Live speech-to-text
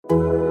Come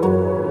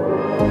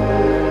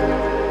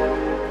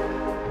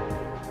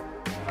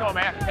on,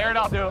 man. Tear it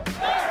out, dude.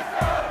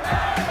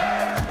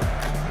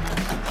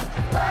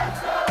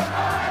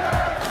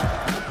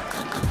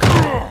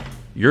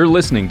 You're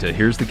listening to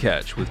Here's the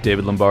Catch with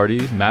David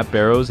Lombardi, Matt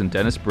Barrows, and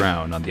Dennis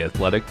Brown on the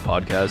Athletic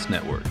Podcast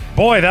Network.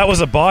 Boy, that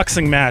was a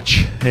boxing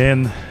match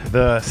in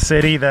the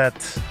city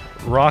that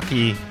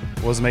Rocky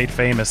was made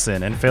famous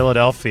in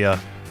Philadelphia.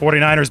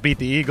 49ers beat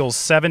the Eagles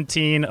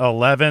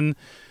 17-11.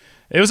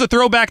 It was a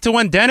throwback to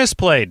when Dennis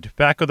played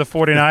back with the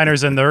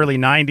 49ers in the early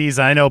 90s.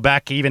 I know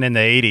back even in the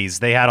 80s,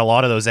 they had a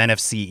lot of those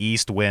NFC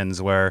East wins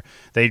where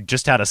they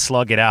just had to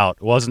slug it out.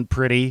 It wasn't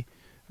pretty.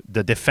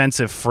 The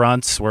defensive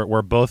fronts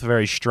were both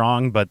very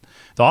strong, but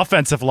the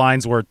offensive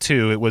lines were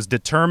too. It was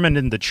determined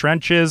in the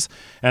trenches,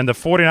 and the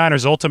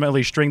 49ers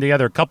ultimately stringed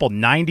together a couple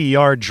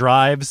 90-yard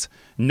drives.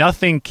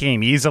 Nothing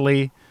came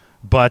easily,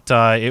 but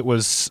it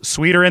was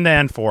sweeter in the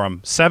end for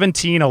them.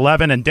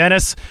 17-11. And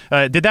Dennis,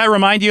 did that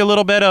remind you a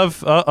little bit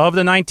of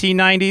the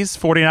 1990s,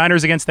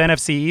 49ers against the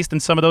NFC East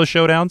and some of those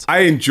showdowns? I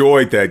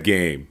enjoyed that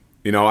game.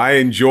 I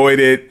enjoyed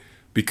it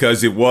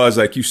because it was,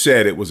 like you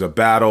said, it was a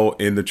battle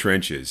in the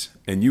trenches.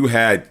 And you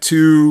had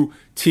two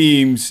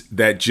teams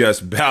that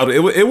just battled.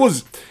 It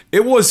was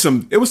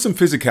some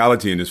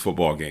physicality in this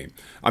football game.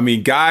 I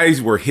mean,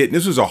 guys were hitting.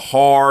 This was a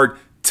hard,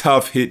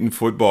 tough hitting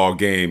football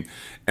game.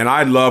 And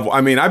I'm a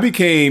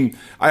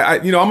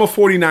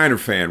 49er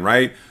fan,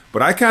 right?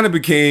 But I kind of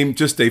became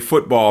just a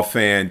football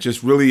fan,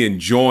 just really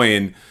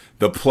enjoying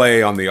the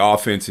play on the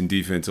offense and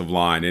defensive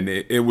line. And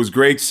it was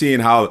great seeing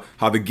how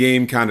the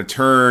game kind of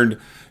turned.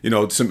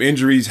 Some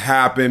injuries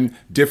happened,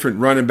 different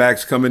running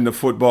backs come in the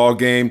football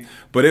game,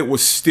 but it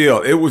was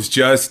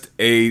just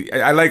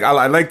I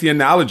like the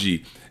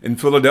analogy in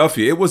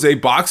Philadelphia. It was a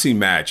boxing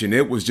match, and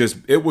it was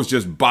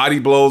just body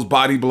blows.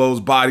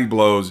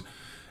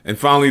 And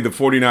finally the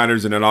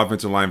 49ers and that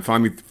offensive line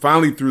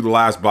finally threw the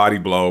last body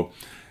blow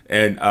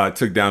and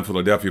took down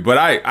Philadelphia. But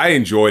I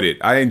enjoyed it.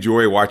 I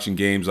enjoy watching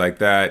games like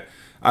that.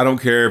 I don't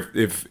care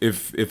if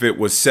it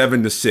was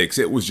 7-6.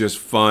 It was just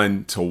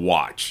fun to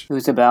watch. It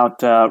was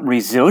about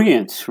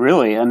resilience,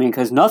 really. I mean,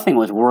 because nothing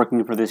was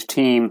working for this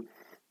team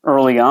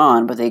early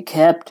on, but they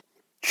kept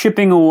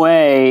chipping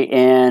away,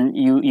 and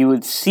you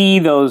would see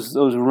those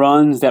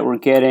runs that were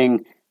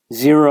getting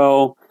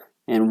 0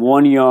 and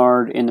 1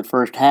 yard in the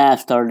first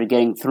half started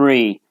getting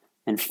 3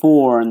 and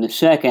 4 in the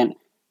second,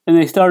 and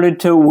they started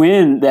to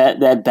win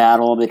that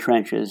battle of the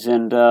trenches.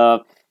 And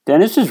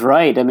Dennis is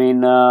right. I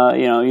mean,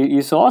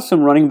 you saw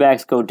some running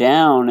backs go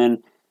down, and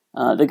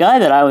the guy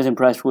that I was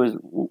impressed with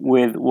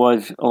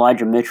was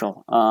Elijah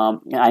Mitchell.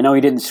 I know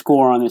he didn't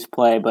score on this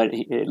play, but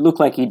it looked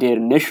like he did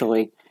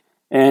initially,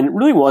 and it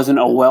really wasn't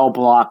a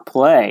well-blocked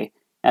play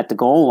at the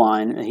goal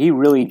line. He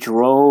really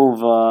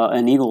drove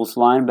an Eagles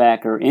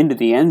linebacker into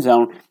the end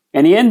zone,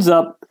 and he ends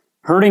up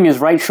hurting his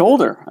right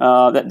shoulder.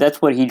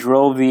 That's what he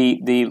drove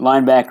the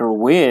linebacker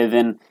with,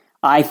 and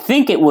I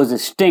think it was a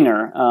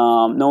stinger.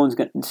 No one's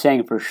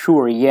saying for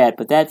sure yet,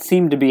 but that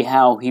seemed to be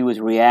how he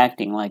was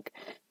reacting, like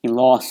he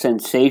lost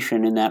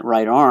sensation in that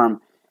right arm.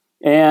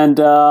 And,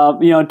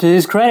 to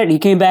his credit, he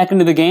came back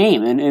into the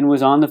game and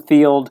was on the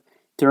field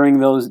during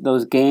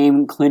those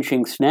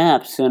game-clinching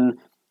snaps. And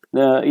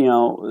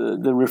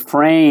the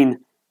refrain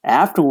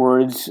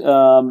afterwards,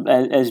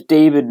 as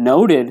David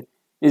noted,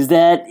 is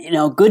that,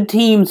 good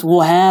teams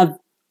will have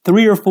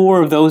 3 or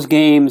 4 of those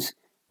games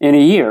in a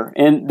year.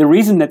 And the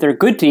reason that they're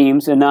good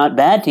teams and not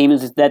bad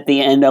teams is that they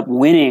end up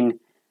winning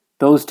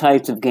those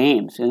types of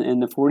games.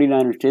 And the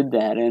 49ers did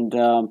that. And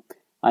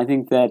I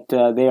think that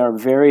they are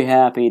very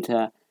happy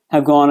to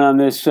have gone on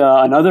this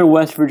another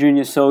West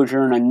Virginia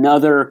sojourn,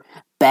 another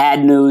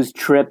bad news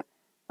trip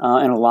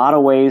in a lot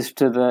of ways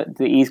to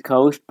the East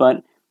Coast, but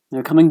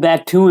they're coming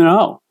back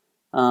 2-0.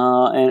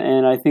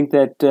 And I think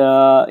that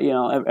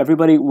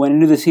everybody went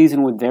into the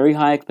season with very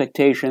high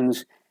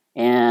expectations,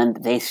 and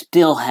they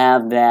still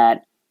have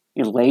that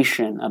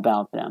elation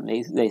about them.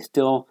 They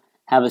still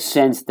have a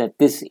sense that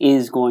this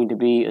is going to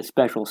be a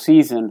special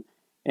season.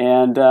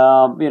 And,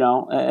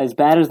 as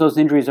bad as those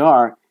injuries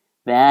are,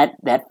 that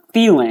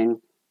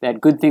feeling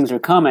that good things are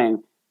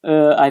coming,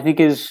 I think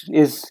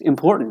is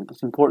important.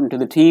 It's important to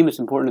the team. It's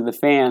important to the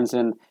fans.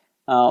 And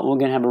we're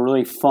going to have a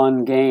really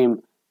fun game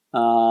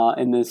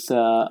in this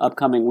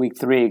upcoming Week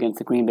 3 against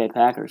the Green Bay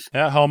Packers.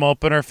 Yeah, home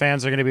opener.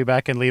 Fans are going to be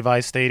back in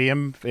Levi's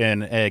Stadium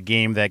in a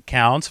game that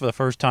counts for the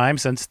first time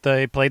since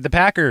they played the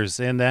Packers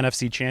in the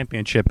NFC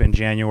Championship in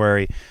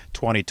January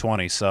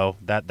 2020. So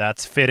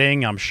that's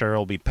fitting. I'm sure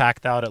it'll be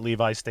packed out at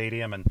Levi's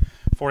Stadium, and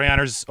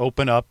 49ers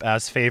open up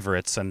as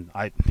favorites. And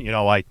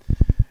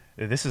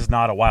this is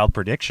not a wild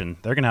prediction.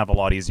 They're going to have a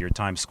lot easier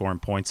time scoring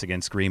points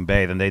against Green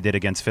Bay than they did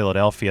against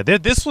Philadelphia.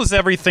 This was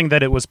everything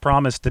that it was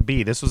promised to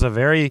be. This was a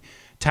very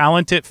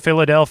talented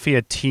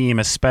Philadelphia team,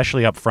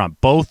 especially up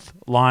front. Both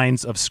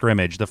lines of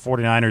scrimmage, the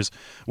 49ers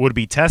would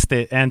be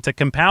tested. And to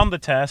compound the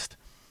test,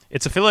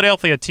 it's a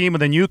Philadelphia team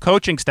with a new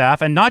coaching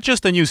staff, and not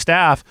just a new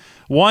staff,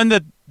 one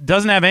that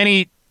doesn't have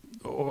any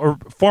or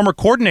former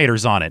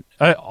coordinators on it.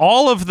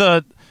 All of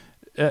the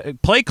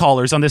play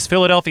callers on this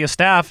Philadelphia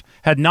staff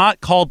had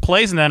not called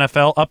plays in the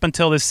NFL up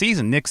until this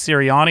season. Nick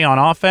Sirianni on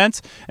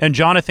offense and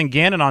Jonathan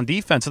Gannon on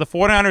defense. So the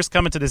 49ers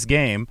come into this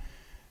game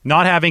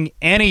not having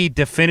any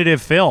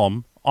definitive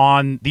film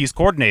on these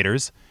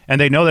coordinators, and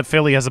they know that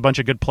Philly has a bunch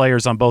of good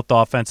players on both the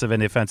offensive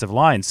and defensive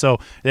lines. So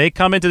they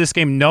come into this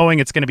game knowing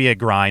it's going to be a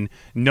grind,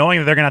 knowing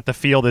that they're going to have to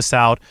feel this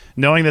out,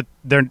 knowing that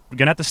they're going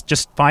to have to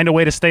just find a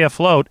way to stay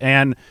afloat.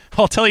 And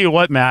I'll tell you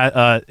what, Matt,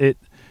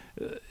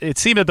 it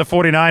seemed that the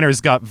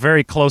 49ers got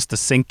very close to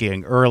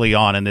sinking early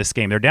on in this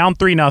game. They're down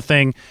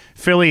 3-0.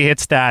 Philly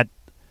hits that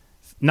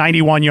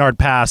 91-yard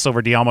pass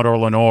over Deommodore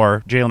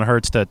Lenoir, Jalen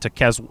Hurts to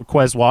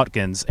Quez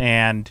Watkins,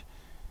 and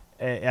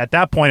at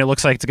that point, it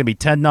looks like it's going to be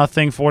 10-0.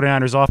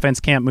 49ers offense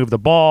can't move the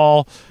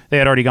ball. They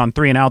had already gone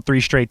 3 and out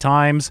 3 straight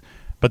times.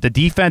 But the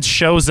defense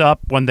shows up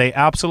when they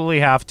absolutely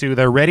have to.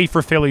 They're ready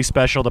for Philly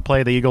special to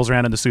play the Eagles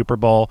around in the Super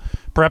Bowl.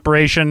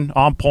 Preparation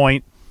on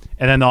point,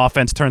 and then the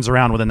offense turns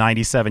around with a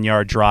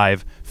 97-yard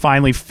drive,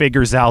 finally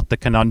figures out the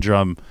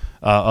conundrum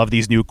of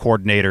these new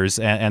coordinators,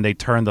 and they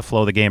turn the flow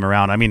of the game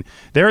around. I mean,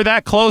 they're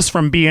that close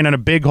from being in a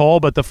big hole,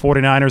 but the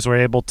 49ers were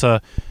able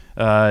to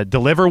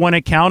deliver when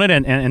it counted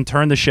and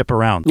turn the ship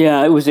around.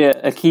 Yeah, it was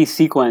a key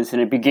sequence,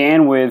 and it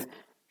began with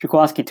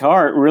Jaquiski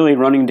Tartt really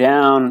running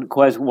down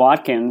Quez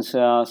Watkins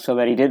so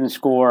that he didn't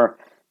score.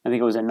 I think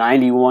it was a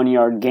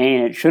 91-yard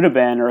gain. It should have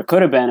been, or it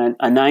could have been,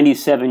 a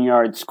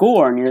 97-yard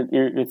score, and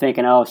you're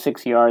thinking,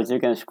 6 yards, they're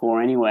going to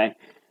score anyway.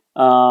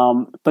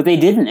 But they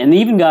didn't, and they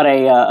even got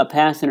a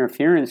pass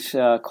interference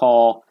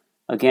call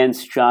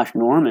against Josh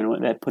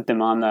Norman that put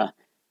them on the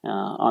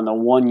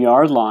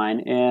 1-yard line,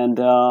 and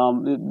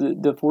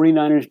the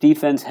 49ers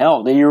defense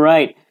held. And you're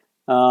right,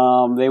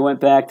 they went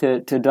back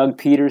to Doug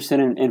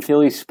Peterson and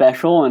Philly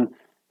special, and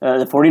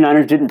the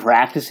 49ers didn't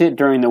practice it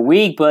during the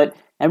week, but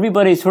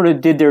everybody sort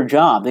of did their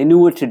job. They knew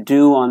what to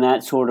do on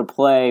that sort of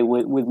play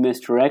with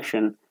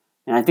misdirection.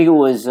 And I think it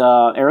was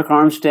Eric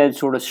Armstead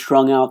sort of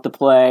strung out the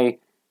play.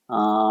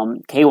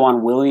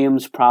 K'Wan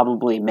Williams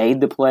probably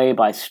made the play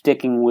by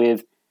sticking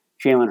with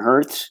Jalen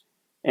Hurts.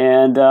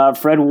 And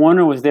Fred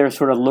Warner was there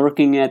sort of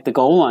lurking at the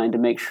goal line to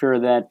make sure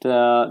that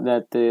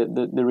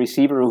the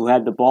receiver who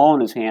had the ball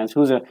in his hands,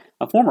 who was a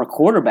former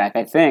quarterback,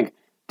 I think,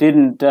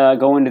 didn't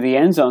go into the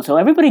end zone. So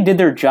everybody did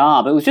their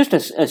job. It was just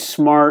a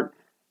smart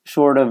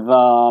sort of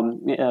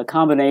a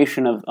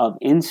combination of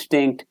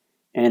instinct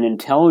and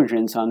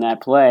intelligence on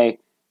that play.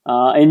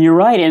 And you're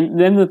right. And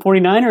then the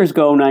 49ers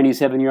go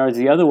 97 yards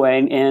the other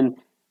way, and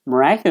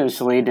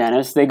miraculously,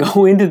 Dennis, they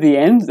go into the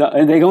end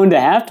zone, they go into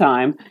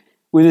halftime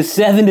with a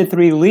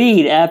 7-3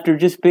 lead after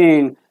just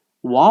being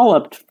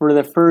walloped for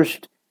the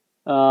first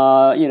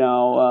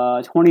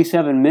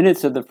 27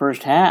 minutes of the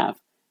first half.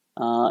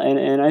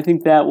 And I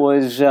think that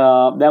was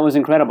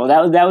incredible.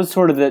 That was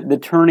sort of the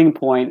turning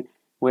point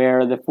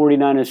where the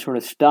 49ers sort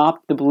of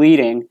stopped the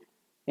bleeding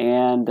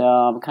and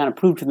kind of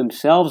proved to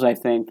themselves, I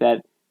think,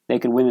 that they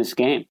could win this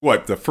game.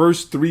 The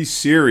first 3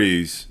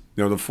 series,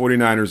 the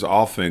 49ers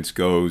offense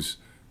goes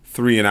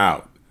 3 and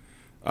out.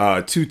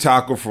 2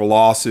 tackle for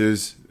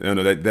losses.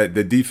 That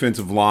the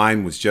defensive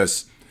line was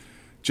just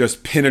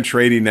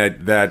penetrating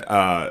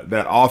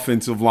that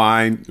offensive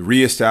line,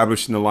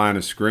 reestablishing the line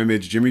of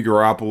scrimmage. Jimmy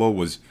Garoppolo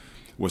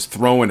was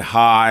throwing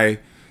high.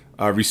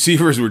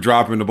 Receivers were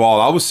dropping the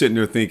ball. I was sitting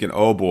there thinking,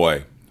 oh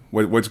boy,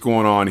 what's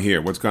going on here?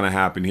 What's going to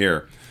happen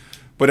here?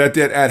 But at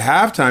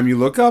halftime, you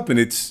look up and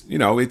it's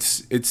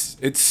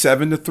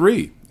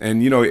 7-3,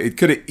 and it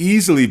could have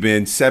easily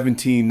been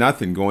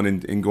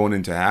 17-0 going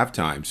into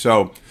halftime.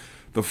 So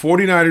the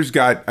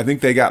 49ers I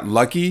think they got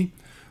lucky,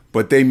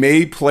 but they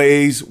made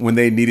plays when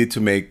they needed to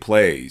make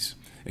plays.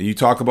 And you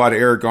talk about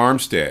Eric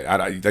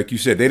Armstead. Like you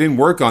said, they didn't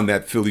work on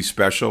that Philly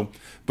special,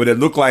 but it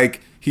looked like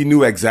he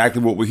knew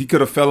exactly what he could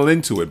have fell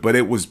into it. But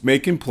it was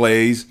making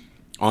plays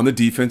on the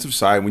defensive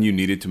side when you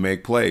needed to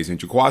make plays. And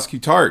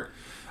Jaquiski Tartt,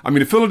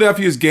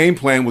 Philadelphia's game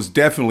plan was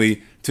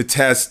definitely to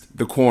test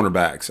the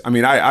cornerbacks. I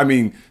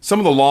mean, some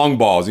of the long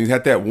balls, he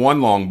had that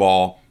one long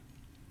ball,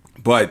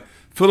 but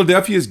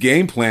Philadelphia's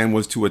game plan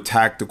was to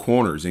attack the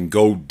corners and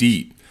go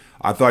deep.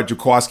 I thought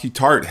Jaquiski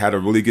Tartt had a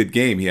really good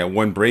game. He had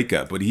one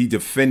breakup, but he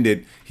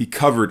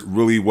covered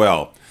really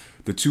well.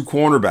 The 2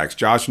 cornerbacks,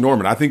 Josh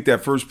Norman, I think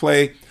that first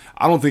play,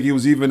 I don't think he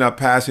was even a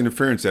pass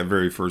interference that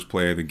very first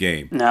play of the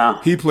game. No.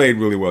 He played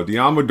really well.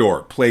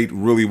 Deommodore played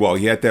really well.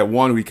 He had that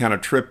one where he kind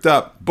of tripped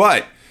up,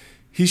 but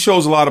he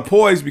shows a lot of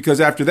poise because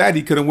after that,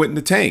 he could have went in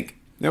the tank.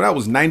 That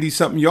was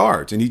 90-something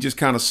yards, and he just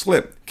kind of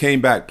slipped, came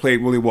back,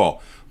 played really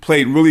well.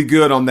 Played really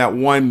good on that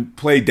one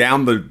play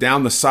down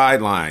the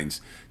sidelines,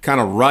 kind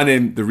of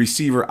running the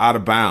receiver out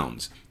of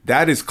bounds.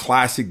 That is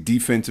classic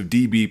defensive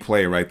DB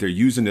play right there,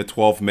 using the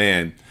 12th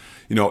man,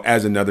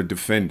 as another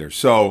defender.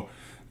 So,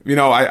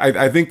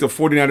 I think the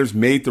 49ers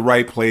made the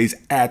right plays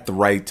at the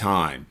right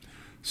time.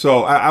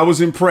 So I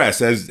was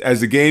impressed as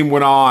the game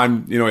went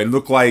on. It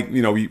looked like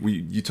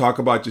you talk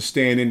about just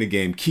staying in the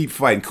game, keep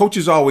fighting.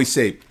 Coaches always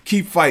say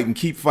keep fighting,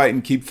 keep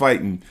fighting, keep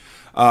fighting.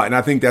 And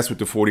I think that's what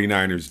the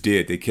 49ers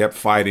did. They kept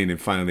fighting, and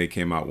finally they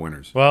came out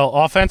winners. Well,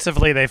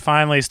 offensively, they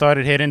finally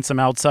started hitting some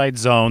outside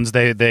zones.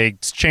 They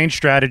changed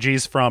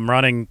strategies from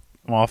running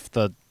off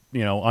the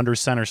under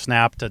center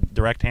snap to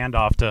direct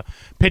handoff to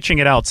pitching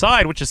it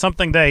outside, which is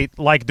something they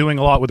like doing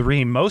a lot with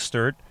Raheem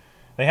Mostert.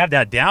 They have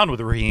that down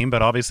with Raheem,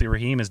 but obviously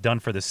Raheem is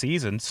done for the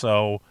season,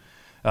 so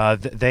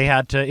they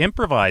had to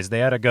improvise. They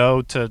had to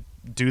go to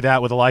do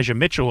that with Elijah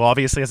Mitchell, who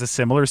obviously has a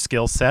similar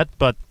skill set,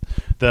 but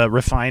the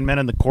refinement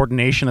and the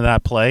coordination of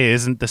that play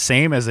isn't the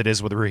same as it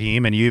is with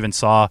Raheem. And you even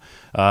saw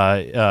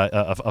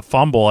a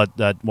fumble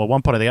at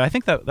one point of the game. I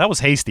think that was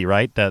Hasty,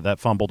 right? That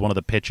fumbled one of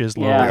the pitches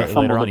later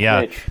on.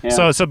 Yeah.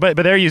 But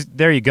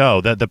there you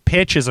go. The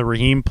pitch is a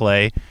Raheem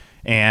play,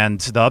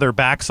 and the other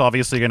backs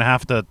obviously going to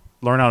have to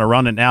learn how to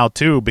run it now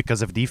too,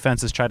 because if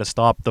defenses try to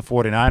stop the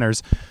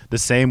 49ers the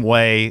same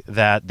way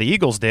that the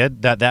Eagles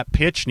did, that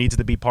pitch needs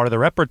to be part of the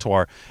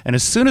repertoire. And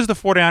as soon as the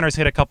 49ers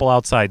hit a couple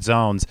outside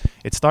zones,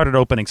 it started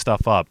opening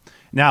stuff up.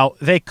 Now,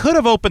 they could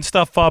have opened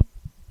stuff up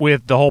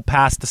with the whole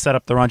pass to set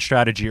up the run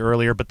strategy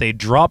earlier, but they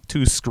dropped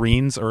 2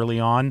 screens early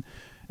on.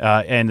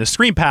 And the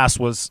screen pass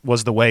was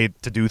the way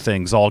to do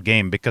things all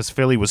game, because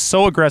Philly was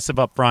so aggressive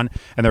up front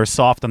and they were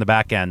soft on the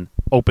back end,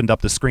 opened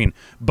up the screen.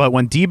 But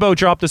when Debo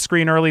dropped the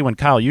screen early, when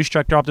Kyle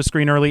Juszczyk dropped the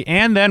screen early,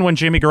 and then when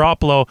Jimmy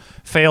Garoppolo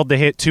failed to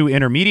hit 2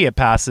 intermediate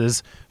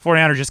passes,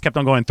 49ers just kept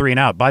on going 3 and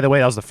out. By the way,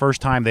 that was the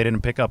first time they didn't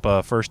pick up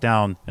a first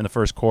down in the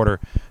first quarter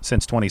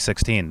since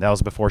 2016. That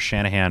was before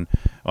Shanahan,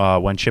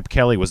 when Chip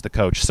Kelly was the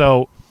coach.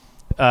 So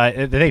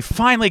they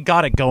finally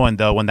got it going,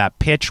 though, when that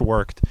pitch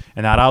worked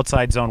and that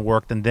outside zone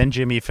worked, and then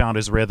Jimmy found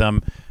his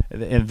rhythm,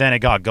 and then it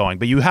got going.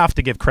 But you have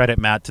to give credit,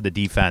 Matt, to the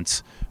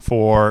defense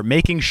for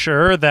making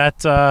sure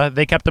that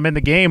they kept them in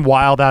the game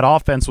while that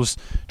offense was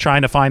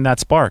trying to find that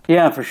spark.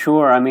 Yeah, for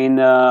sure. I mean,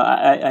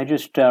 I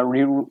just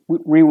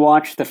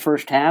rewatched the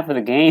first half of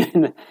the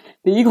game.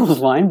 The Eagles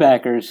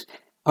linebackers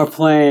are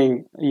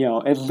playing,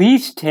 at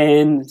least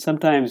 10,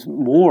 sometimes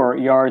more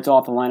yards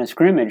off the line of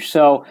scrimmage.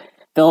 So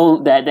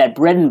that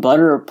bread and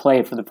butter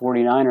play for the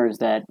 49ers,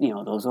 that,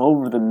 those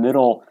over the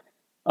middle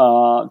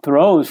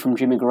throws from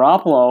Jimmy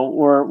Garoppolo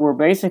were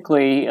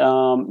basically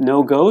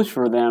no-goes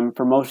for them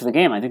for most of the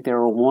game. I think there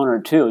were 1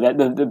 or 2. That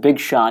the big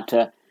shot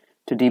to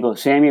Deebo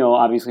Samuel,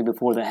 obviously,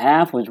 before the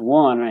half was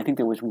 1, and I think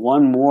there was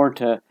 1 more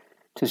to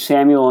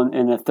Samuel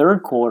in the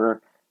third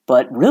quarter.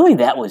 But really,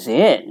 that was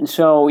it. And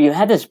so you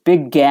had this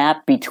big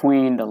gap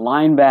between the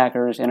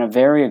linebackers and a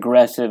very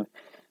aggressive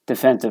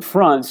defensive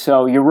front.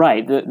 So you're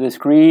right. The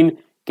screen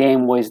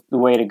game was the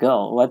way to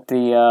go. Let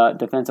the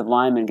defensive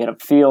lineman get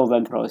upfield,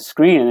 then throw a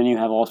screen, and then you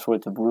have all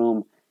sorts of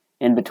room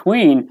in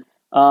between.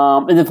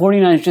 And the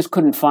 49ers just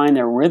couldn't find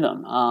their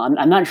rhythm.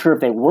 I'm not sure if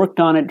they worked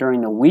on it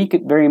during the week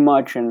very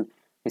much, and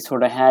they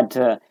sort of had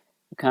to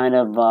kind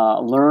of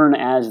learn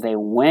as they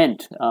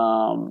went,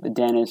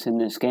 Dennis, in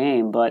this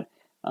game. But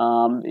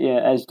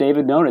as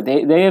David noted,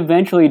 they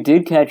eventually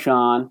did catch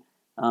on,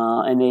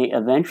 and they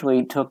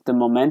eventually took the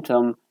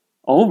momentum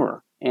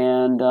over.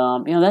 And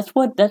that's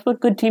what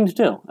good teams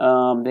do.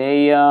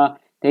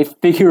 They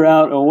figure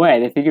out a way.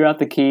 They figure out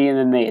the key, and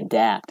then they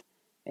adapt.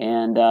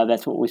 And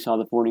that's what we saw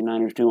the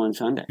 49ers do on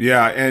Sunday.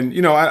 Yeah, and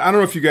I don't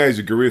know if you guys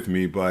agree with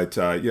me, but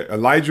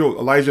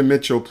Elijah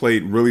Mitchell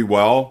played really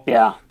well.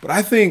 Yeah. But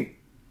I think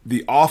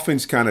the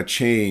offense kind of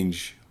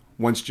changed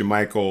once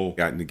JaMychal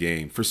got in the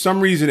game. For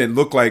some reason, it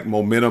looked like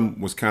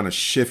momentum was kind of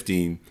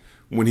shifting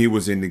when he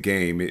was in the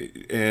game.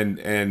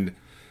 And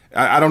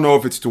I don't know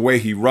if it's the way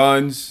he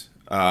runs.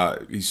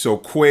 He's so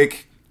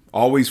quick,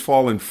 always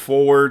falling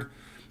forward.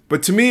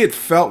 But to me, it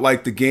felt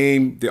like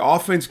the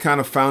offense kind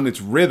of found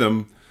its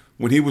rhythm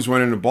when he was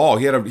running the ball.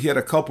 He had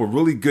a couple of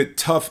really good,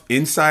 tough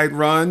inside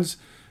runs,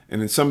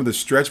 and then some of the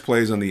stretch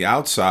plays on the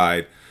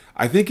outside.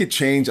 I think it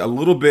changed a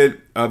little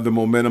bit of the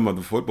momentum of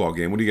the football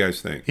game. What do you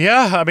guys think?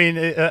 Yeah, I mean,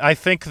 I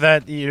think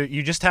that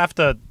you just have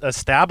to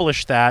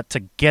establish that to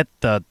get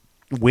the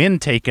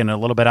wind taken a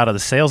little bit out of the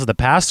sails of the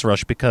pass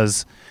rush,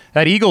 because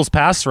that Eagles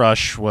pass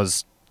rush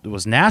was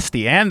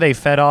nasty, and they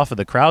fed off of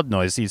the crowd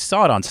noise. You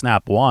saw it on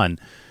snap 1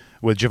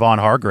 with Javon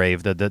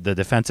Hargrave, the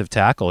defensive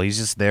tackle. He's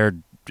just there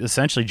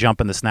essentially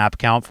jumping the snap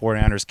count.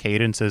 49ers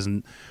cadence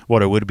isn't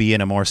what it would be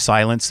in a more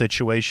silent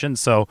situation.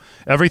 So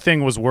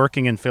everything was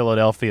working in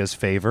Philadelphia's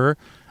favor.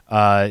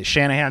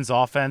 Shanahan's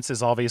offense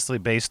is obviously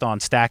based on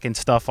stacking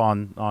stuff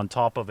on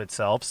top of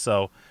itself.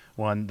 So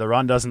when the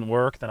run doesn't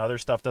work, then other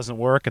stuff doesn't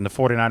work. And the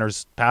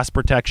 49ers pass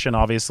protection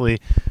obviously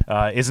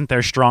isn't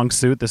their strong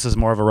suit. This is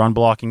more of a run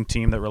blocking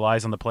team that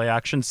relies on the play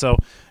action. So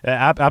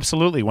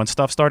absolutely, when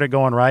stuff started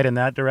going right in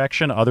that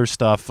direction, other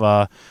stuff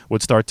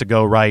would start to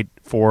go right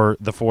for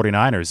the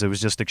 49ers. It was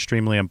just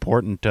extremely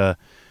important to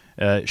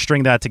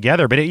string that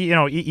together. But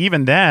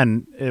even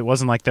then, it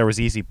wasn't like there was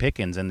easy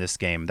pickings in this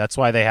game. That's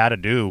why they had to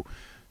do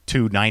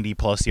 2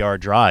 90-plus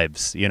yard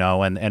drives,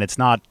 and it's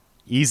not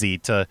easy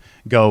to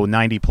go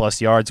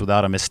 90-plus yards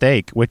without a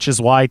mistake, which is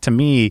why, to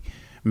me,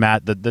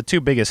 Matt, the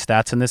 2 biggest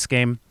stats in this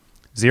game,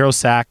 0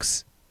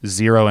 sacks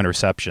 0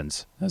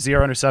 interceptions.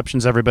 0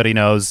 interceptions, everybody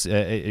knows.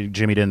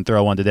 Jimmy didn't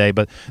throw one today,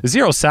 but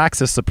 0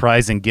 sacks is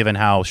surprising given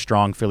how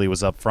strong Philly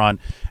was up front.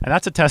 And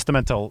that's a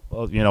testament to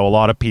a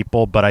lot of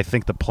people, but I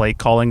think the play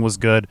calling was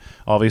good.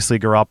 Obviously,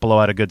 Garoppolo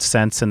had a good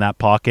sense in that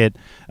pocket.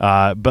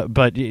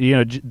 But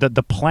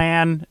the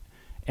plan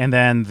and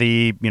then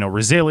the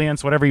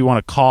resilience, whatever you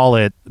want to call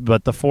it,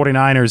 but the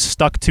 49ers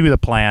stuck to the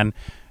plan.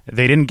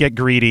 They didn't get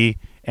greedy,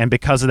 and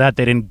because of that,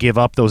 they didn't give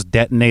up those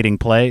detonating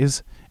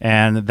plays,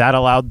 and that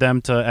allowed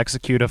them to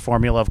execute a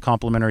formula of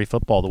complementary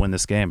football to win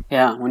this game.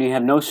 Yeah, when you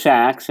have no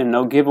sacks and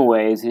no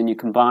giveaways, and you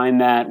combine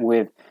that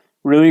with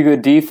really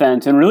good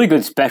defense and really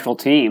good special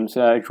teams.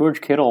 George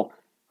Kittle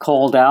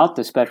called out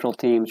the special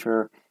teams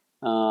for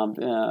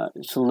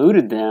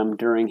saluted them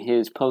during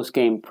his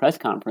post-game press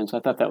conference. I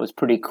thought that was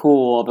pretty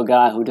cool of a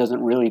guy who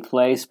doesn't really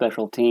play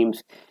special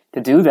teams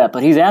to do that,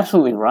 but he's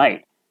absolutely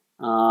right.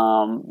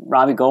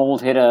 Robbie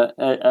Gould hit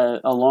a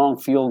long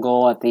field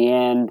goal at the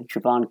end.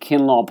 Javon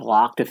Kinlaw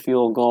blocked a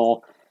field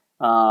goal.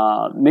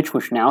 Mitch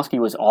Wishnowsky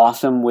was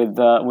awesome with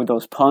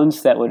those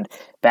punts that would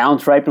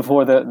bounce right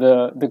before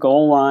the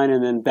goal line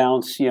and then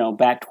bounce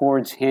back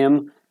towards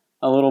him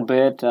a little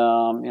bit.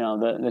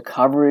 The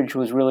coverage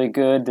was really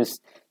good.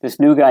 This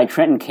new guy,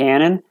 Trenton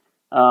Cannon,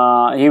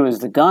 he was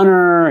the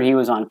gunner. He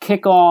was on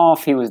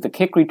kickoff. He was the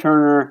kick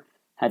returner.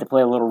 Had to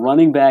play a little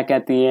running back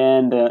at the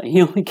end.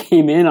 He only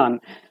came in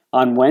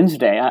on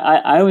Wednesday.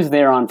 I was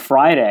there on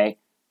Friday,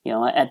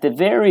 at the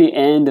very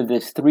end of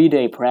this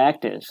 3-day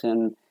practice.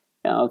 And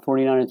the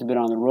 49ers have been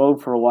on the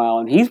road for a while.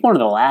 And he's one of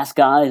the last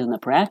guys in the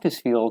practice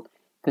field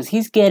because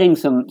he's getting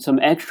some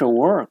extra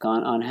work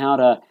on how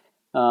to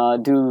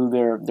do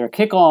their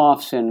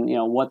kickoffs and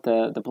what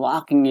the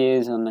blocking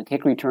is and the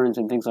kick returns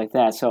and things like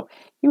that. So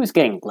he was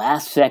getting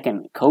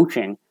last-second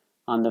coaching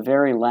on the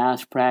very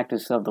last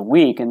practice of the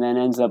week and then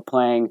ends up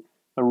playing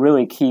a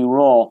really key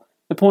role.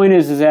 The point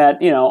is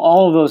that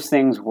all of those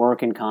things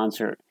work in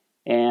concert,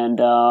 and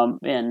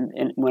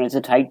when it's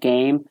a tight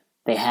game,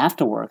 they have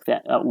to work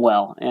that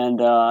well, and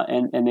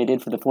they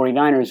did for the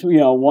 49ers.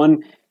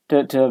 One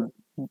to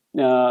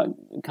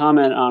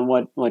comment on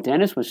what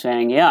Dennis was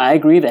saying. Yeah, I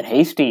agree that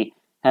Hasty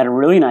had a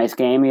really nice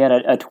game. He had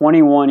a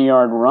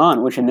 21-yard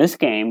run, which in this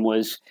game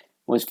was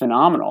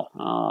phenomenal.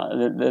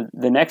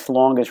 The next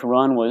longest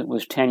run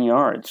was 10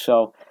 yards,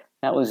 so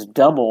that was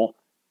double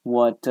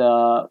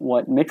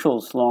what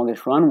Mitchell's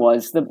longest run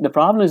was. The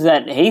problem is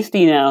that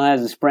Hasty now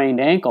has a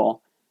sprained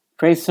ankle.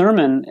 Trey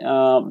Sermon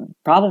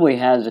probably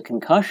has a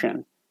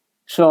concussion.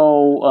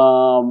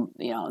 So,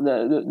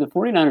 the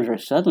 49ers are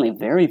suddenly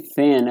very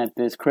thin at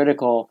this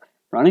critical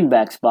running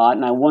back spot,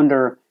 and I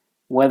wonder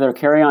whether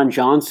Kerryon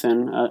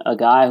Johnson, a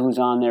guy who's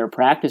on their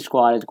practice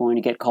squad, is going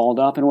to get called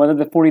up, and whether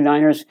the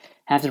 49ers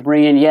have to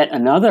bring in yet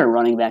another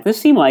running back.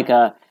 This seemed like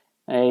a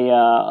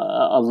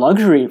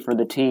luxury for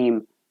the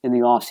team in the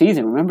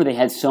offseason. Remember, they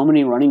had so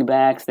many running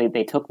backs.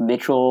 They took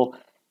Mitchell.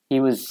 He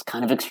was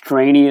kind of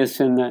extraneous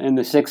in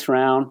the 6th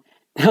round.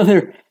 Now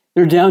they're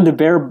down to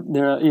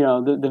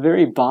the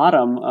very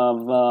bottom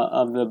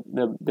of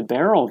the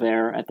barrel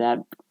there at that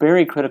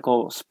very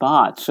critical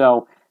spot.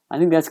 So I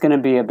think that's going to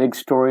be a big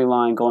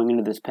storyline going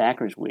into this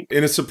Packers week.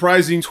 In a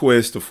surprising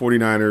twist, the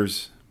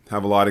 49ers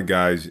have a lot of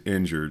guys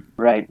injured.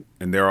 Right.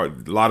 And a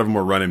lot of them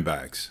are running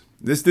backs.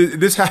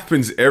 This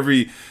happens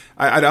every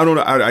I don't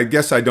know. I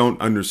guess I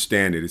don't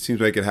understand it. It seems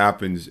like it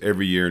happens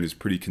every year and is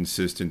pretty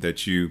consistent that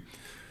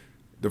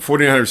the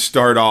 49ers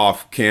start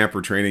off camp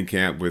or training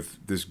camp with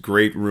this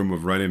great room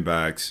of running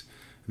backs.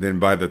 Then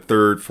by the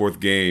 3rd, 4th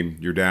game,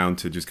 you're down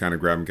to just kind of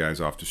grabbing guys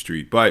off the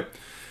street. But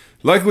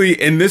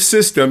luckily, in this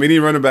system, any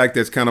running back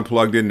that's kind of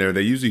plugged in there,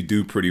 they usually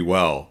do pretty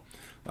well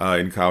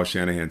in Kyle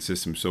Shanahan's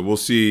system. So we'll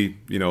see,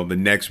 the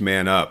next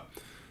man up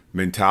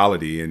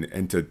mentality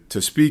and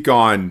to speak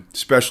on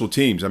special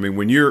teams. I mean,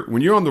 when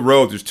you're on the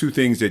road, there's two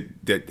things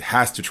that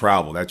has to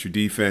travel. That's your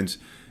defense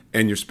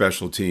and your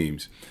special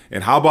teams.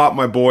 And how about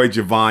my boy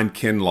Javon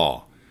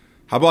Kinlaw?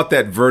 How about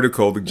that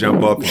vertical to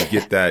jump up and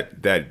get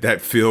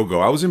that field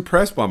goal? I was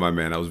impressed by my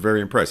man. I was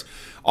very impressed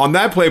on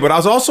that play, but I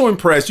was also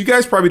impressed. You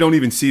guys probably don't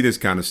even see this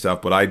kind of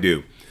stuff, but I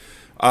do.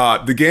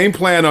 The game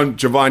plan on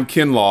Javon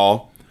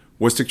Kinlaw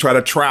was to try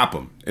to trap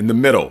him in the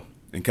middle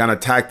and kind of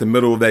attack the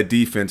middle of that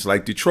defense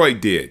like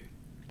Detroit did.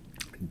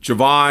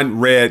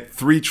 Javon read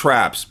 3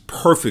 traps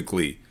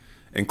perfectly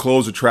and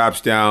closed the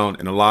traps down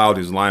and allowed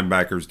his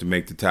linebackers to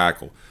make the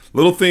tackle.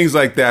 Little things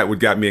like that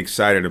would got me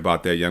excited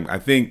about that young. I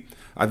think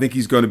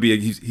he's going to be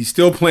he's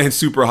still playing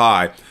super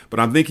high, but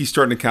I think he's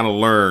starting to kind of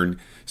learn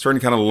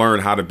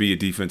how to be a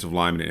defensive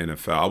lineman in the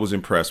NFL. I was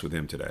impressed with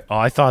him today. Oh,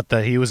 I thought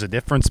that he was a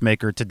difference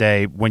maker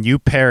today. When you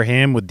pair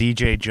him with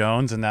DJ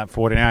Jones and that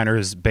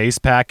 49ers base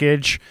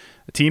package,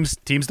 teams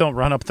don't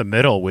run up the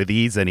middle with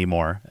ease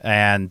anymore.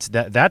 And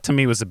that to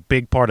me was a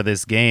big part of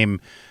this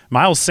game.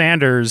 Miles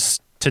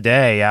Sanders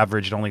today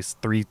averaged only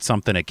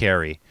 3-something a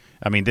carry.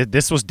 I mean,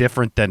 this was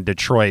different than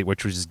Detroit,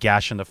 which was just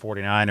gashing the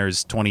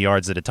 49ers 20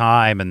 yards at a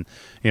time. And,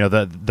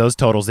 those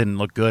totals didn't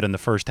look good in the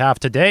first half.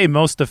 Today,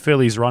 most of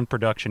Philly's run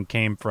production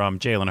came from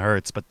Jalen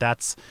Hurts, but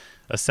that's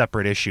a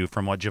separate issue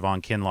from what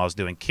Javon Kinlaw is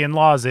doing.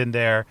 Kinlaw's in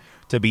there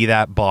to be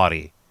that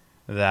body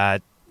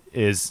that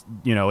is,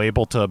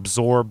 able to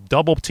absorb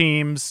double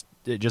teams.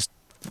 It just,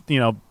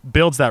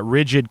 builds that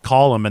rigid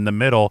column in the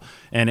middle.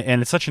 And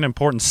it's such an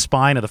important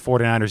spine of the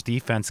 49ers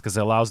defense because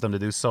it allows them to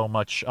do so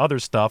much other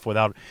stuff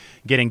without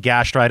getting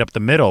gashed right up the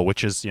middle,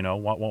 which is,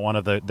 one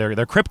of their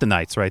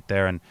kryptonites right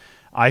there. And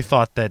I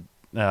thought that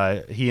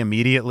he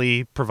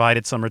immediately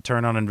provided some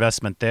return on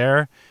investment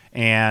there.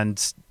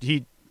 And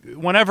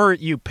whenever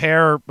you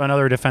pair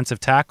another defensive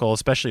tackle,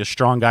 especially a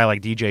strong guy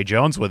like DJ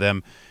Jones with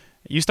him,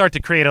 you start to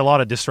create a lot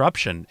of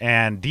disruption.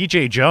 And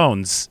DJ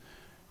Jones,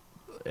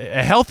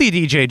 a healthy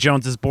DJ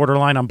Jones, is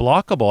borderline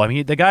unblockable. I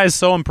mean, the guy is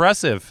so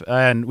impressive.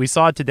 And we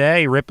saw it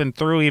today, ripping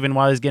through even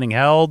while he's getting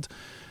held.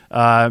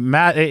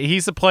 Matt,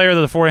 he's a player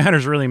that the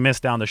 49ers really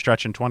missed down the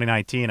stretch in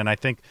 2019. And I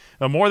think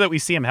the more that we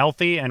see him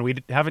healthy, and we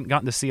haven't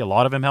gotten to see a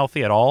lot of him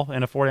healthy at all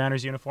in a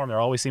 49ers uniform, there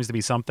always seems to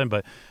be something.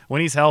 But when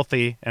he's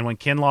healthy, and when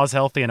Kinlaw's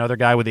healthy, another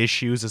guy with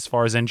issues as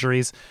far as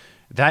injuries,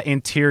 that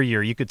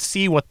interior, you could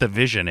see what the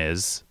vision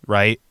is,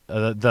 right?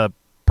 The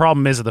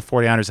problem is that the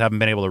 49ers haven't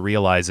been able to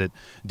realize it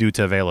due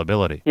to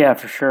availability. Yeah,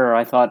 for sure.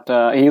 I thought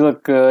he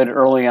looked good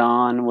early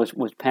on,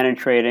 was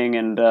penetrating.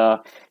 And,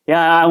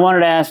 I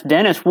wanted to ask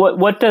Dennis,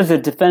 what does a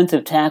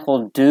defensive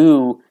tackle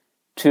do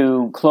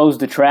to close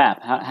the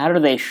trap? How do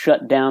they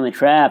shut down the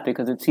trap?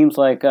 Because it seems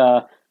like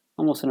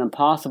almost an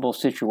impossible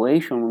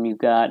situation when you've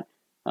got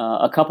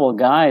a couple of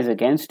guys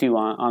against you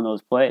on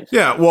those plays.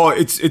 Yeah, well,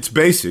 it's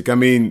basic. I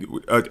mean,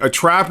 a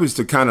trap is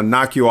to kind of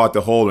knock you out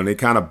the hole, and they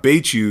kind of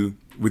bait you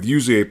with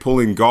usually a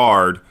pulling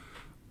guard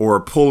or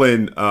a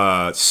pulling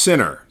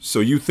center.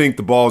 So you think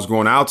the ball is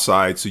going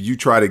outside, so you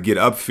try to get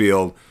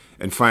upfield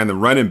and find the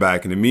running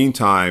back. In the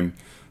meantime,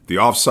 the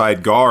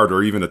offside guard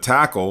or even a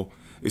tackle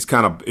is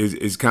kind of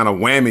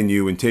whamming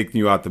you and taking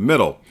you out the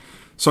middle.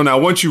 So now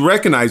once you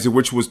recognize it,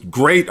 which was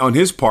great on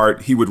his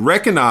part, he would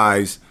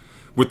recognize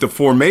with the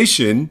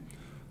formation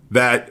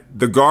that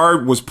the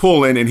guard was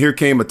pulling and here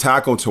came a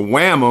tackle to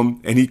wham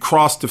him, and he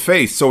crossed the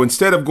face. So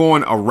instead of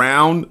going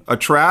around a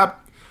trap,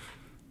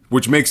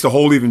 which makes the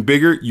hole even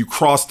bigger, you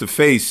cross the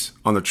face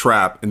on the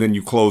trap, and then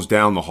you close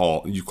down the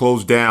hole. You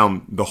close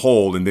down the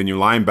hole, and then your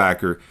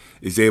linebacker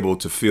is able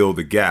to fill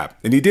the gap.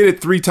 And he did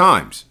it 3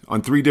 times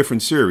on 3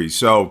 different series.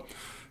 So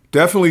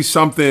definitely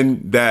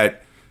something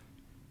that,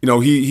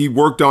 he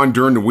worked on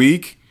during the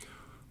week,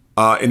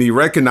 and he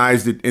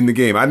recognized it in the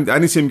game. I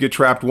didn't see him get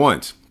trapped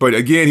once. But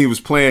again, he was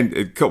playing,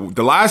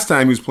 the last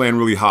time he was playing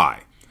really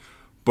high.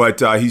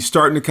 But he's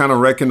starting to kind of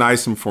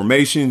recognize some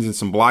formations and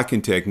some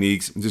blocking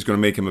techniques, and just going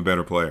to make him a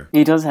better player.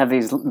 He does have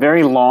these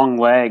very long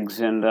legs,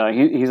 and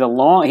he's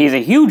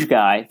a huge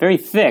guy, very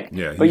thick.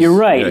 Yeah, but you're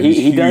right,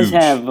 he does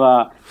have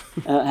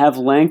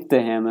length to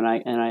him, and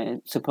I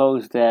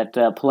suppose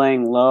that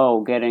playing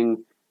low,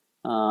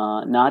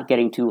 not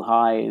getting too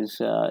high is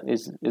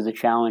a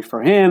challenge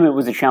for him. It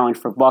was a challenge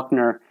for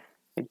Buckner.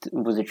 It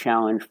was a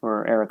challenge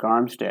for Eric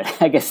Armstead.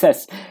 I guess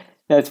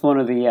that's one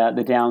of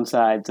the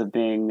downsides of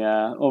being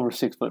over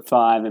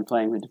 6'5" and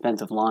playing the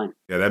defensive line.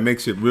 Yeah, that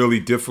makes it really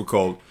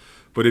difficult.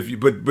 But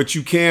but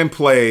you can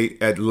play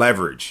at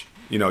leverage.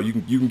 You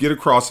can get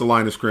across the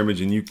line of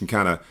scrimmage, and you can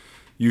kind of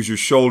use your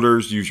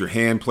shoulders, use your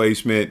hand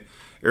placement.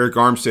 Eric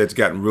Armstead's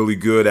gotten really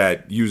good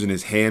at using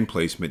his hand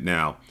placement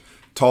now.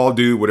 Tall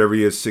dude, whatever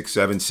he is,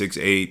 6'7",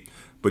 6'8",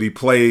 but he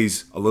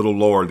plays a little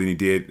lower than he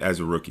did as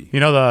a rookie.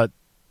 The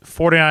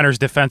 49ers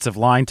defensive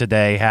line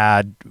today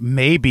had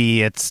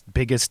maybe its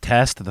biggest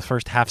test of the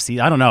first half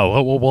season. I don't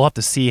know. We'll have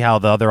to see how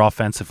the other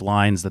offensive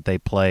lines that they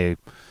play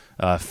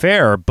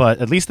fare. But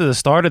at least at the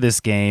start of this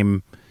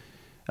game,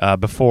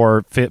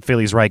 before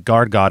Philly's right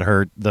guard got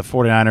hurt, the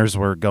 49ers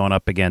were going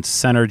up against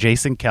center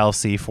Jason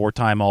Kelce,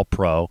 4-time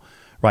All-Pro,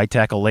 right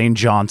tackle Lane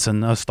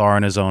Johnson, a star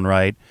in his own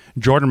right,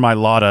 Jordan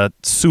Mailata,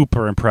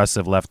 super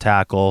impressive left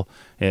tackle.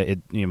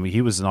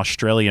 He was an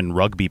Australian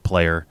rugby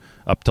player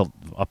up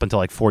until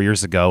like 4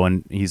 years ago,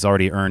 and he's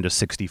already earned a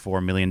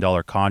 $64 million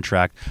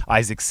contract.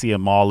 Isaac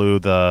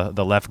Siamalu,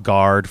 the left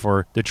guard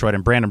for Detroit,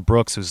 and Brandon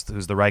Brooks, who's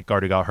the right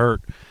guard who got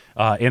hurt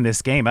in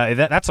this game.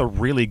 That's a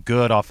really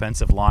good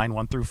offensive line,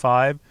 1 through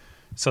 5.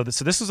 So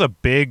this is a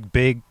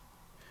big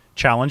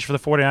challenge for the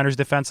 49ers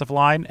defensive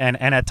line, and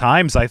at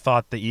times I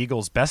thought the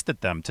Eagles bested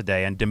them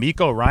today, and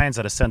DeMeco Ryans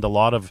had to send a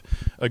lot of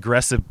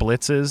aggressive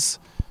blitzes.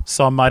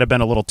 Some might have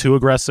been a little too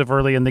aggressive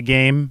early in the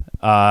game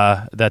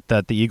that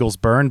the Eagles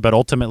burned, but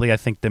ultimately I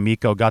think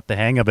DeMeco got the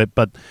hang of it.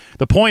 But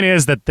the point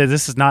is that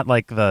this is not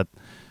like the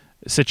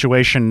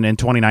situation in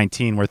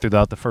 2019 where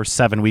throughout the first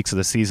 7 weeks of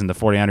the season the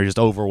 49ers just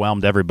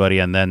overwhelmed everybody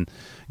and then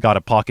got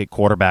a pocket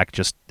quarterback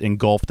just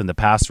engulfed in the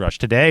pass rush.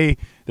 Today,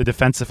 the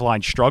defensive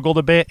line struggled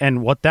a bit,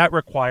 and what that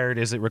required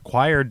is it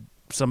required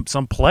some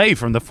play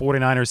from the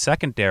 49ers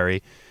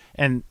secondary.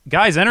 And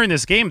guys, entering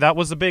this game, that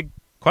was a big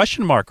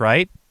question mark,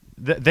 right?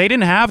 They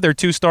didn't have their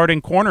 2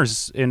 starting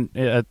corners in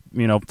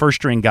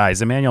first-string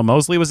guys. Emmanuel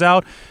Mosley was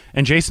out,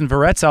 and Jason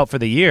Verrett's out for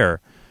the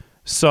year.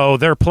 So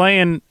they're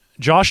playing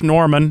Josh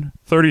Norman,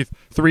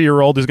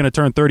 33-year-old, who's going to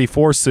turn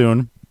 34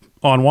 soon,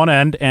 on one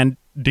end, and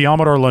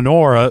Deommodore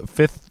Lenoir, a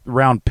 5th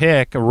round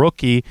pick, a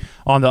rookie,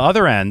 on the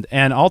other end.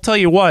 And I'll tell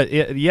you what,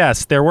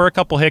 yes, there were a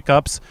couple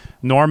hiccups.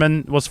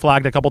 Norman was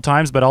flagged a couple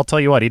times, but I'll tell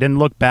you what, he didn't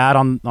look bad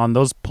on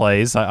those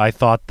plays. I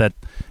thought that,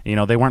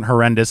 they weren't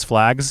horrendous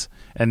flags.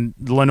 And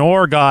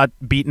Lenore got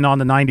beaten on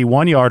the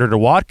 91-yarder to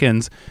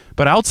Watkins.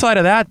 But outside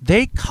of that,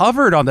 they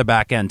covered on the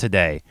back end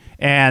today.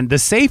 And the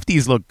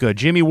safeties looked good.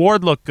 Jimmy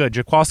Ward looked good.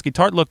 Jaquiski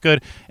Tartt looked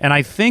good. And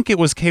I think it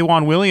was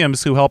K'Wan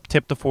Williams who helped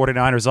tip the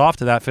 49ers off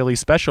to that Philly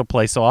special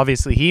play. So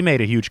obviously he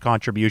made a huge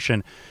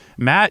contribution.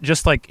 Matt,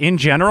 just like in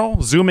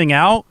general, zooming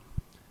out,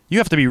 you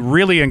have to be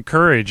really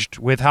encouraged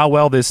with how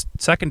well this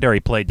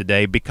secondary played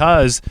today,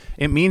 because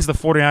it means the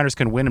 49ers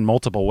can win in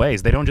multiple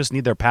ways. They don't just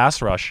need their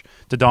pass rush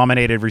to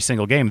dominate every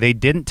single game. They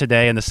didn't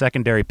today, and the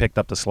secondary picked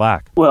up the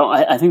slack. Well,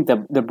 I think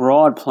the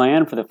broad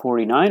plan for the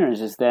 49ers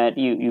is that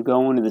you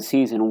go into the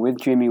season with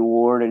Jimmy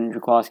Ward and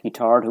Jaquiski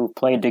Tartt, who've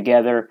played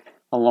together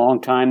a long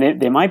time.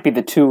 They might be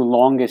the two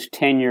longest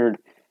tenured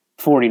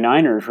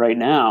 49ers right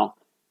now.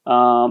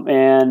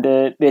 And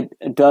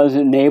it does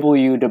enable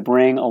you to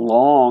bring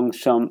along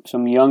some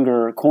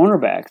younger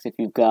cornerbacks if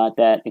you've got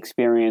that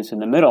experience in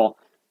the middle.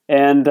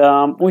 And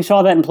we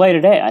saw that in play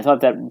today. I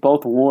thought that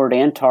both Ward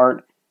and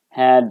Tartt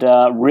had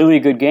really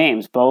good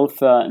games.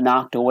 Both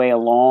knocked away a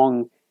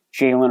long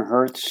Jalen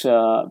Hurts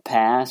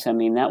pass. I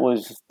mean, that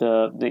was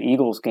the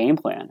Eagles' game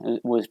plan.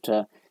 It was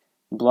to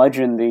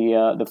bludgeon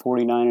the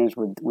 49ers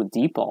with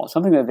deep ball,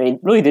 something that they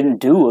really didn't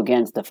do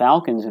against the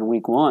Falcons in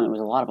week one. There was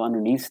a lot of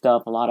underneath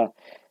stuff, a lot of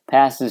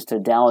passes to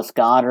Dallas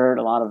Goedert,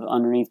 a lot of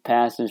underneath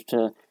passes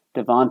to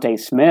Devontae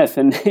Smith,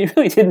 and they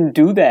really didn't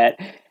do that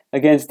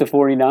against the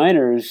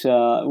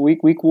 49ers.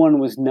 Week one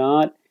was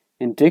not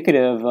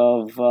indicative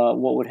of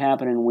what would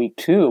happen in week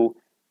two.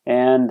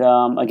 And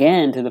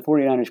again, to the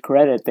 49ers'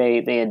 credit,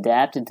 they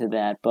adapted to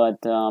that. But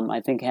I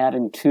think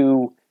having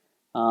two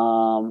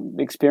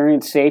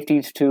experienced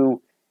safeties,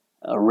 two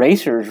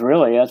erasers,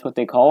 really, that's what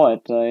they call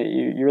it.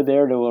 You're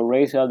there to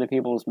erase other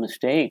people's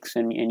mistakes,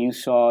 and you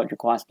saw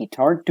Jaquiski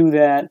Tartt do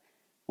that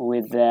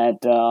with that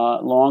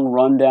long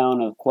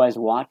rundown of Quez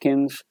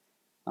Watkins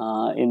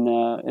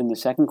in the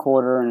second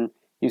quarter, and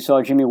you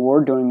saw Jimmy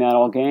Ward doing that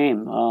all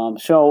game.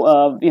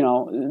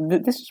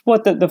 This is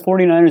what the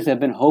 49ers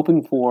have been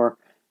hoping for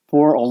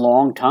a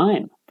long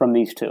time from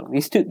these two.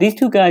 These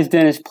two guys,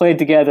 Dennis, played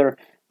together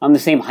on the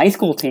same high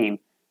school team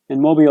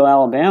in Mobile,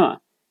 Alabama.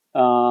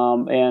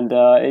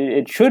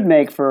 It should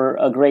make for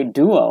a great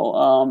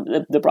duo.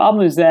 The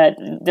problem is that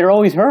they're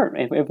always hurt.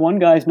 If one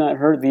guy's not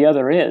hurt, the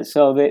other is.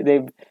 So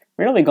they've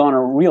rarely gone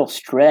a real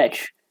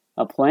stretch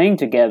of playing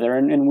together,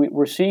 and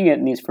we're seeing it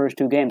in these first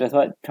two games. I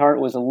thought Tartt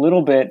was a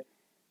little bit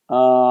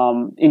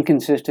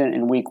inconsistent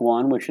in week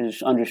one, which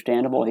is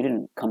understandable. He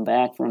didn't come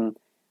back from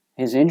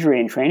his injury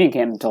in training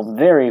camp until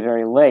very,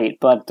 very late.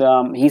 But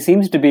he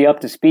seems to be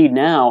up to speed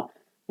now,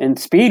 and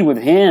speed with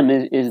him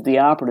is the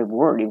operative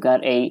word. You've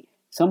got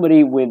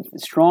somebody with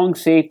strong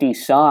safety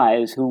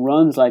size who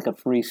runs like a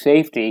free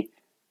safety,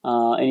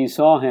 and you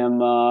saw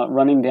him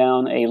running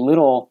down a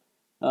little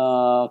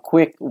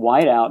quick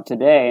wideout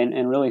today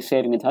and really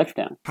saving a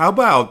touchdown. How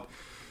about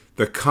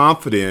the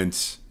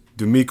confidence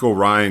DeMeco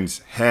Ryans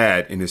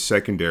had in his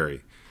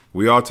secondary?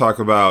 We all talk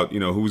about,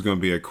 who's going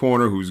to be a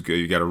corner,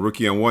 you got a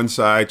rookie on one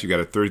side, you got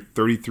a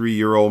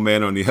 33-year-old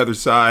man on the other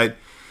side,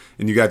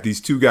 and you got these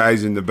two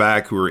guys in the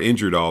back who are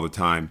injured all the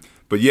time.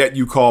 But yet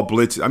you call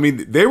blitz. I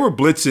mean, they were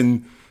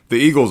blitzing the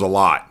Eagles a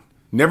lot.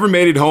 Never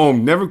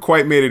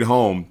quite made it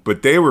home,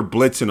 but they were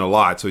blitzing a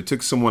lot. So he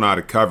took someone out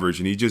of coverage,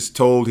 and he just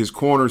told his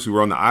corners who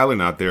were on the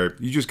island out there,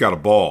 you just got a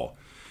ball.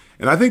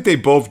 And I think they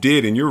both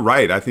did, and you're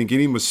right. I think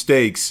any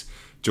mistakes,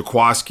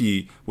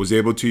 Jaquiski was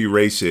able to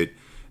erase it.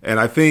 And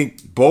I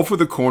think both of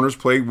the corners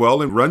played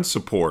well in run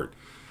support.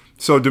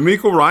 So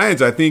DeMeco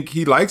Ryans, I think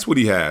he likes what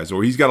he has,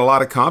 or he's got a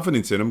lot of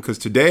confidence in him, because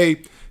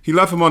today he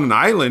left him on an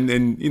island,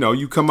 and,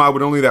 you come out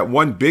with only that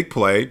one big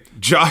play.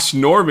 Josh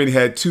Norman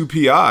had two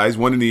PIs,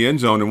 one in the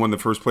end zone and one the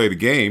first play of the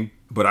game.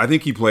 But I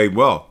think he played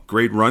well.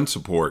 Great run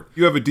support.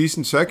 You have a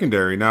decent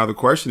secondary. Now the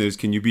question is,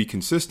 can you be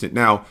consistent?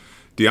 Now,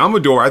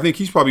 Deommodore, I think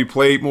he's probably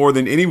played more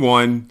than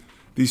anyone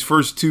these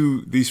first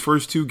two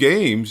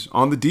games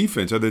on the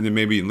defense, other than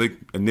maybe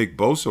Nick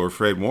Bosa or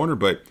Fred Warner.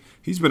 But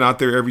he's been out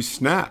there every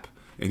snap.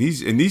 And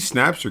these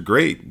snaps are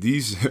great.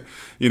 These,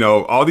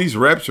 all these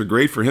reps are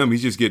great for him.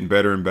 He's just getting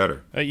better and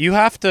better. You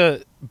have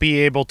to be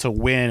able to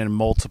win in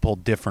multiple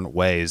different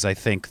ways. I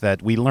think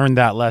that we learn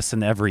that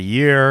lesson every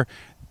year.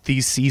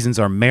 These seasons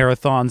are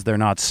marathons. They're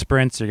not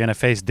sprints. You're going to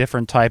face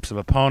different types of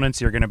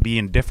opponents. You're going to be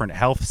in different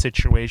health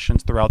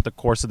situations throughout the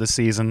course of the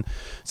season.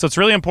 So it's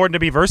really important to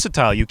be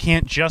versatile. You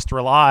can't just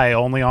rely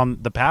only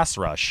on the pass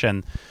rush.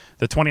 And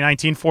the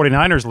 2019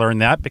 49ers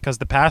learned that because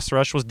the pass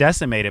rush was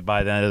decimated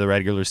by the end of the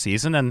regular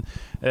season, and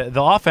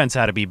the offense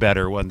had to be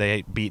better when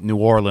they beat New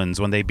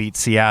Orleans, when they beat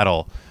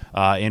Seattle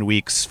in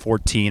weeks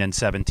 14 and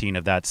 17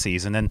 of that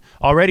season. And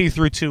already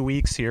through 2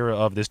 weeks here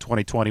of this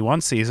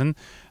 2021 season,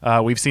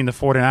 we've seen the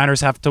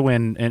 49ers have to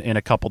win in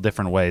a couple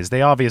different ways.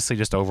 They obviously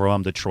just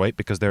overwhelmed Detroit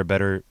because they're a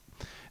better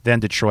than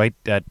Detroit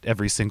at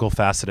every single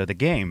facet of the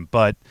game.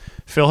 But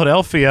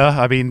Philadelphia,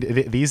 I mean,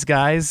 these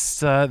guys,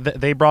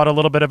 they brought a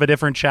little bit of a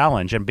different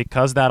challenge. And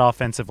because that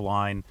offensive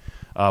line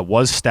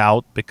was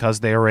stout, because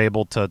they were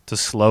able to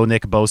slow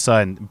Nick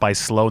Bosa, and by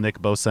slow Nick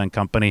Bosa and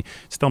company,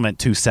 still meant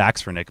 2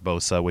 sacks for Nick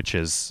Bosa, which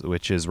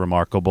is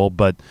remarkable.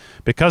 But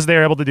because they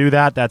were able to do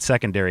that, that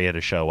secondary had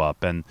to show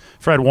up, and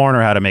Fred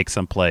Warner had to make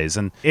some plays.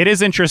 And it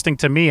is interesting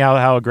to me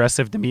how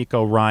aggressive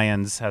DeMeco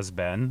Ryans has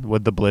been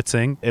with the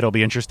blitzing. It'll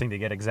be interesting to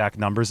get exact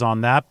numbers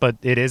on that, but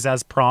it is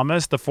as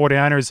promised. The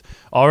 49ers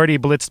already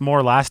blitzed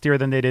more last year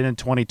than they did in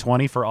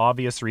 2020 for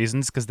obvious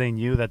reasons, because they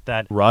knew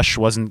that rush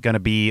wasn't going to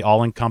be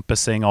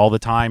all-encompassing all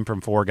the time from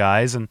 4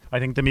 guys. And I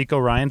think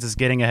DeMeco Ryans is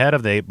getting ahead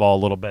of the 8 ball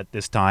a little bit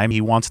this time. He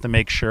wants to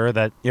make sure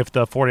that if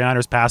the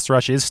 49ers pass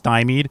rush is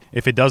stymied,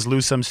 if it does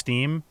lose some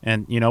steam,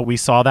 and we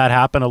saw that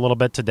happen a little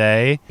bit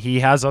today, he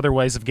has other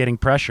ways of getting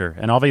pressure,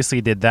 and obviously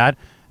he did that.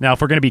 Now,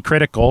 if we're going to be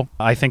critical,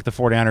 I think the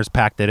 49ers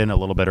packed it in a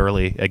little bit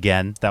early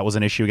again. That was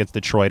an issue against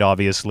Detroit,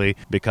 obviously,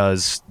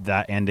 because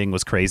that ending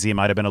was crazy. It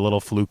might have been a little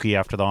fluky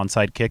after the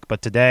onside kick,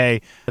 but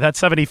today, that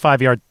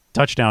 75-yard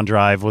touchdown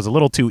drive was a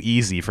little too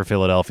easy for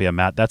Philadelphia,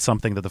 Matt. That's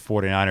something that the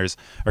 49ers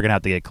are going to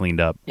have to get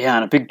cleaned up. Yeah,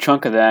 and a big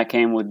chunk of that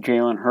came with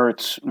Jalen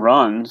Hurts'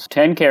 runs.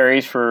 10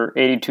 carries for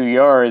 82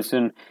 yards.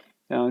 And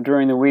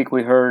during the week,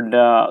 we heard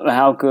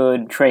how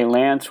good Trey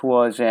Lance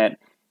was at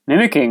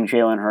mimicking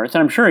Jalen Hurts.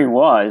 And I'm sure he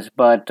was,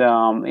 but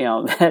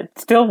that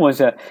still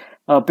was a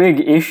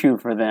big issue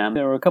for them.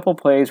 There were a couple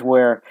plays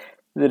where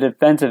the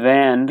defensive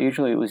end,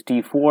 usually it was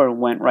D4,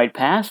 went right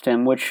past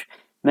him, which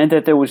meant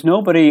that there was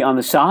nobody on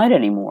the side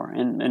anymore,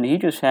 and he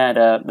just had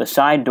the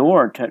side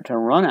door to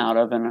run out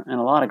of and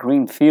a lot of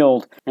green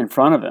field in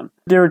front of him.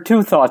 There are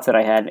 2 thoughts that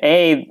I had.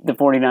 A, the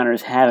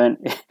 49ers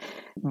haven't,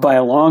 by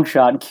a long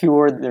shot,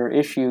 cured their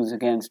issues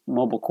against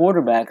mobile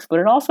quarterbacks, but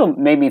it also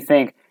made me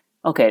think,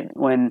 okay,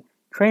 when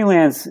Trey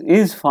Lance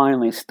is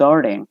finally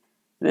starting,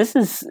 this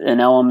is an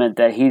element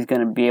that he's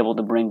going to be able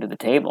to bring to the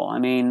table. I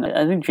mean,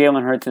 I think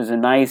Jalen Hurts is a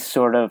nice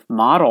sort of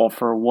model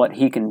for what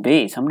he can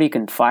be. Somebody who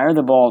can fire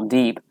the ball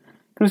deep,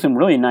 threw some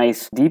really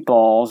nice deep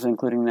balls,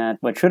 including that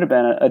what should have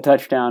been a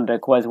touchdown to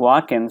Quez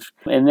Watkins,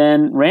 and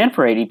then ran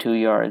for 82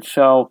 yards.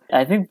 So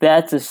I think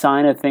that's a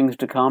sign of things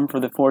to come for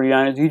the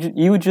 49ers.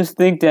 You would just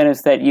think,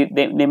 Dennis, that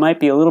they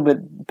might be a little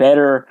bit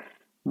better,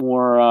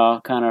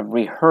 more kind of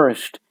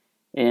rehearsed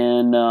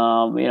in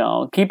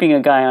keeping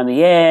a guy on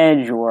the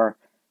edge, or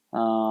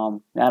I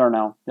don't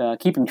know,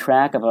 keeping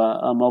track of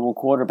a mobile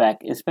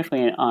quarterback,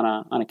 especially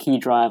on a key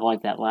drive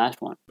like that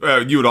last one.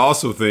 You would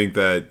also think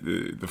that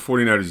the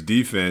 49ers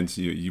defense,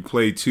 you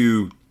play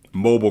 2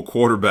 mobile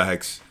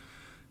quarterbacks,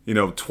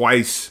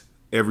 twice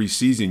every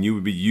season. You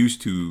would be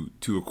used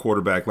to a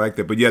quarterback like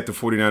that, but yet the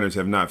 49ers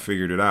have not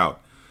figured it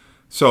out.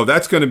 So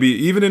that's going to be,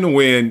 even in a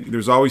win,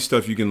 there's always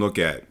stuff you can look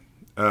at.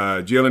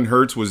 Jalen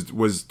Hurts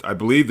was, I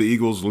believe, the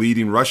Eagles'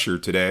 leading rusher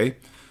today.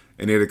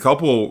 And they had a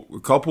couple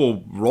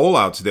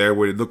rollouts there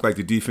where it looked like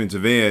the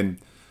defensive end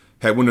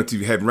had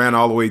ran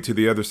all the way to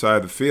the other side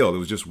of the field. It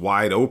was just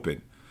wide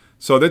open.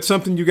 So that's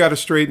something you got to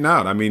straighten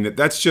out. I mean,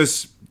 that's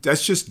just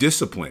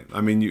discipline. I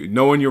mean,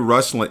 knowing your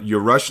rush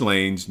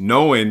lanes,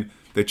 knowing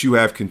that you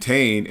have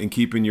contained and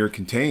keeping your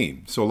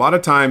contained. So a lot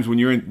of times when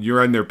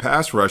you're in their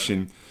pass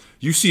rushing,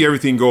 you see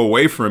everything go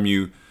away from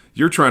you.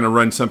 You're trying to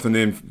run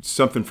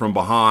something from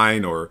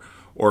behind, or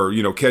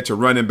catch a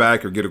running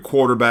back or get a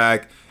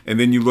quarterback. And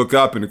then you look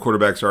up and the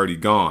quarterback's already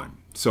gone.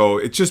 So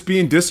it's just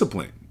being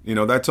disciplined.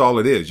 That's all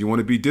it is. You want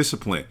to be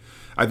disciplined.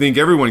 I think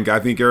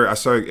I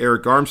saw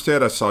Eric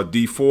Armstead, I saw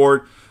Dee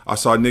Ford, I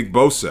saw Nick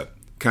Bosa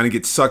kind of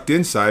get sucked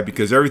inside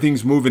because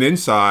everything's moving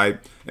inside.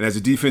 And as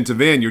a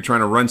defensive end, you're trying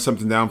to run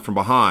something down from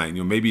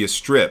behind, maybe a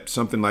strip,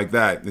 something like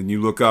that. Then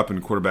you look up and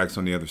the quarterback's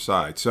on the other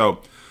side.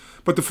 So,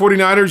 but the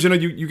 49ers,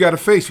 you got to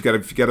face. You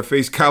got to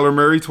face Kyler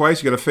Murray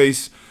twice. You got to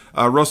face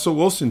Russell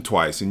Wilson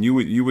twice, and you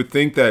would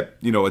think that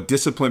a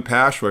disciplined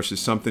pass rush is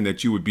something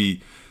that you would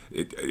be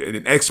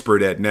an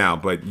expert at now.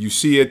 But you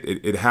see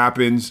it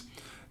happens.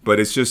 But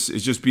it's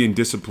just being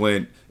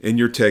disciplined in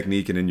your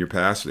technique and in your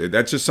pass.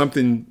 That's just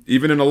something,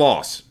 even in a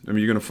loss. I mean,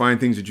 you're going to find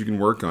things that you can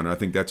work on. I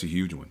think that's a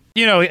huge one.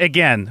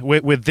 Again,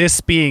 with this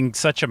being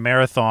such a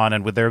marathon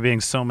and with there being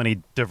so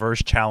many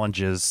diverse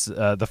challenges,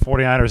 the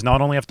 49ers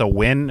not only have to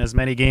win as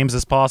many games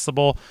as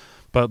possible,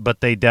 but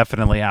they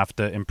definitely have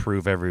to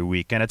improve every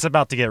week. And it's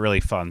about to get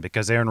really fun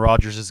because Aaron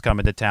Rodgers is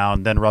coming to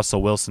town, then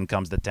Russell Wilson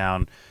comes to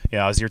town.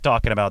 As you're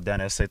talking about,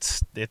 Dennis,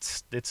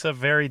 it's a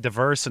very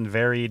diverse and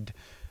varied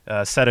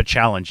set of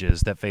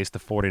challenges that face the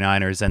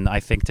 49ers. And I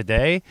think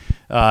today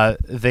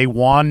they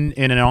won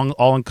in an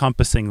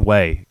all-encompassing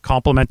way.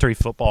 Complementary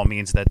football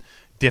means that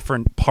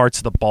different parts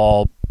of the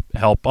ball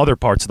help other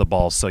parts of the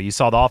ball. So you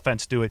saw the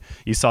offense do it.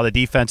 You saw the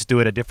defense do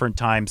it at different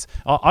times.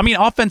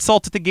 Offense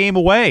salted the game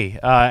away,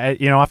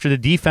 after the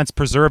defense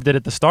preserved it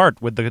at the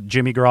start with the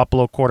Jimmy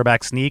Garoppolo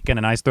quarterback sneak and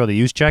a nice throw to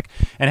Juszczyk.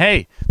 And,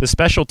 hey, the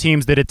special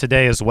teams did it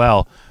today as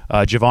well.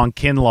 Javon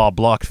Kinlaw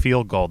blocked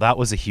field goal. That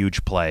was a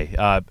huge play.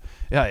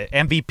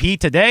 MVP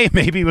today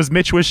maybe was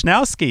Mitch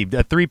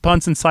Wishnowsky. 3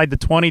 punts inside the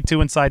 20,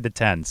 2 inside the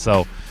 10.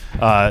 So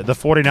the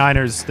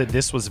 49ers,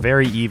 this was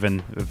very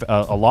even.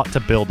 A lot to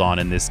build on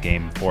in this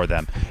game for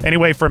them.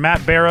 Anyway, for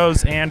Matt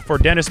Barrows and for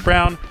Dennis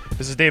Brown,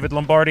 this is David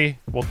Lombardi.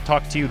 We'll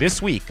talk to you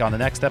this week on the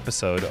next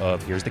episode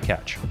of Here's the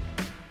Catch.